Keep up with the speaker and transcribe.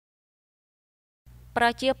ប្រ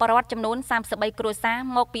ជាពលរដ្ឋចំនួន33គ្រួសារ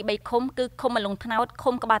មកពី3ឃុំគឺឃុំមលងថ្នោត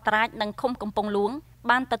ឃុំក្បាលត្រាចនិងឃុំកំពង់លួង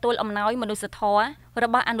បានទទួលអំណោយមនុស្សធម៌រ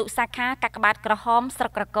បស់អនុសាខាកាកបាទក្រហមស្រុ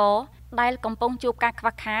កក្រកោដែលកំពុងជួបការខ្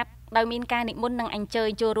វះខាតដោយមានការនិមន្តនិងអញ្ជើញ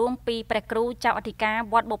ចូលរួមពីព្រះគ្រូចៅអធិការ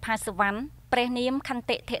វត្តបុប្ផាសុវណ្ណព្រះនាមខន្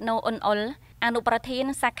តិធិណូអ៊ុនអុលអនុប្រធាន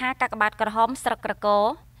សាខាកាកបាទក្រហមស្រុកក្រកោ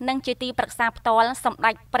និងជាទីប្រឹក្សាផ្ទាល់សម្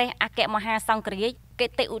ដេចព្រះអគ្គមហាសង្ឃរាជកិ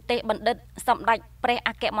ត្តិឧទ្ទេសបណ្ឌិតសម្ដេចព្រះអ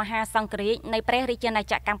គ្គមហាសង្ឃរាជនៃព្រះរាជាណា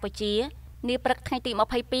ចក្រកម្ពុជានាព្រឹកថ្ងៃទី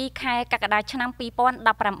22ខែកក្កដាឆ្នាំ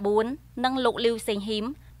2019និងលោកលីវសេងហ៊ីម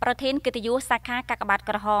ប្រធានកិត្តិយសសាខាកាកបាទ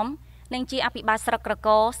ក្រហមនិងជាអភិបាលស្រុកក្រ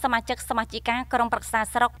កោសមាជិកសមាជិកាក្រុមប្រឹក្សា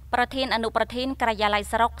ស្រុកប្រធានអនុប្រធានការិយាល័យ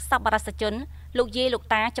ស្រុកសប្បុរសជនលោកយាយលោក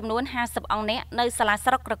តាចំនួន50អង្គនាក់នៅសាលា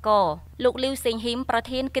ស្រុកក្រកោលោកលីវសេងហ៊ីមប្រ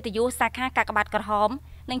ធានកិត្តិយសសាខាកាកបាទក្រហម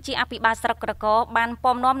និងជាអភិបាលស្រុកក្រកោបាន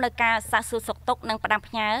ពំនាំនៅការសាកសួរសុខទុក្ខនិងផ្ដាំ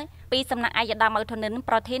ផ្ញើពីសំណាក់ឯកឧត្តមឪធនិន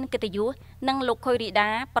ប្រធានកិត្តិយសនិងលោកខុយរីដា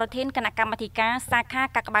ប្រធានគណៈកម្មាធិការសាខា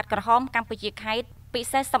កាកបាទក្រហមកម្ពុជាខេត្តពិ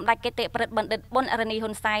សេសសម្ដេចកិត្តិព្រឹទ្ធបណ្ឌិតប៊ុនរនី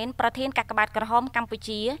ហ៊ុនសែនប្រធានកាកបាទក្រហមកម្ពុ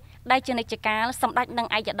ជាដែលជានិច្ចកាលសម្ដេចនិង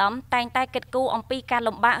ឯកឧត្តមតែងតែគិតគូរអំពីការ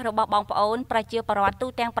លំបាករបស់បងប្អូនប្រជាពលរដ្ឋទូ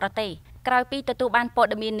ទាំងប្រទេសក្រោយពីទទួលបានព័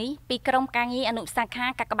ត៌មាននេះពីក្រុមការងារអនុសាខា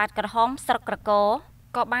កាកបាទក្រហមស្រុកក្រកោ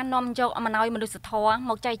ក៏បាននាំយកអំណោយមនុស្សធម៌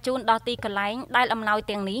មកចែកជូនដល់ទីកន្លែងដែលអំណោយ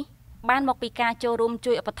ទាំងនេះបានមកពីការចូលរួម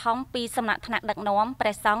ជួយឧបត្ថម្ភពីសំណាក់ថ្នាក់ដឹកនាំព្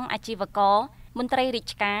រះសង្ឃអាជីវករមន្ត្រីរា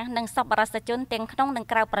ជការនិងសប្បុរសជនទាំងក្នុងនិង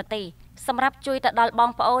ក្រៅប្រទេសសម្រាប់ជួយទៅដល់ប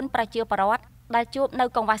ងប្អូនប្រជាពលរដ្ឋដែលជួបនៅ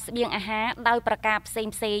កង្វះស្បៀងអាហារដោយប្រការផ្សេ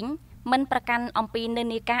ងមិនប្រកាន់អំពីនិ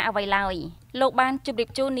ន្នាការអ្វីឡើយលោកបានជម្រាប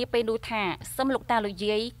ជូននាពេលនោះថាសូមលោកតាលោក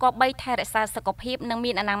យាយគប្បីថែរក្សាសុខភាពនិង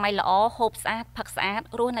មានអនាម័យល្អហូបស្អាតផឹកស្អាត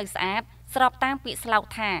រស់នៅស្អាតស្របតាមពាក្យស្លោក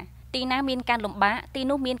ថាទីណាមានការលំបាកទី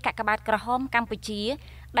នោះមានកាកបាទក្រហមកម្ពុជា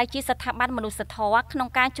ដែលជាស្ថាប័នមនុស្សធម៌ក្នុង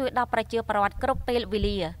ការជួយដល់ប្រជាពលរដ្ឋគ្រប់ពេលវេ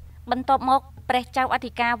លាបន្ទាប់មកព្រះចៅអ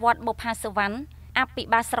ធិការវត្តបុប្ផាសុវណ្ណអភិ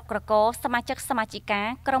បាលស្រុកក្រកោសមាជិកសមាជិកា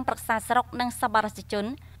ក្រុមប្រឹក្សាស្រុកនិងសប្បុរសជន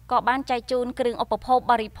ក៏បានចែកជូនគ្រឿងឧបភោគ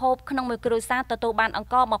បរិភោគក្នុងមួយគ្រួសារទទួលបានអង្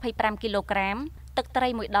ករ25គីឡូក្រាមទឹកត្រី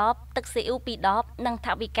1ដបទឹកស៊ីអ៊ូ2ដបនិងថ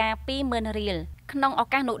វិកា20000រៀលក្នុងឱ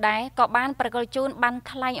កាសនោះដែរក៏បានប្រគល់ជូនបាន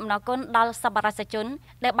ថ្លែងអំណរគុណដល់សប្បុរសជន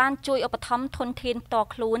ដែលបានជួយឧបត្ថម្ភធនធានផ្ទាល់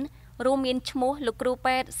ខ្លួនរួមមានឈ្មោះលោកគ្រូ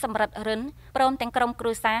ពេទ្យសម្រិទ្ធរិនព្រមទាំងក្រុមគ្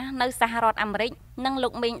រួសារនៅសហរដ្ឋអាមេរិកនិងលោ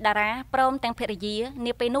កមេងតារាព្រមទាំងភរិយា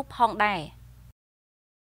នាពេលនោះផងដែរ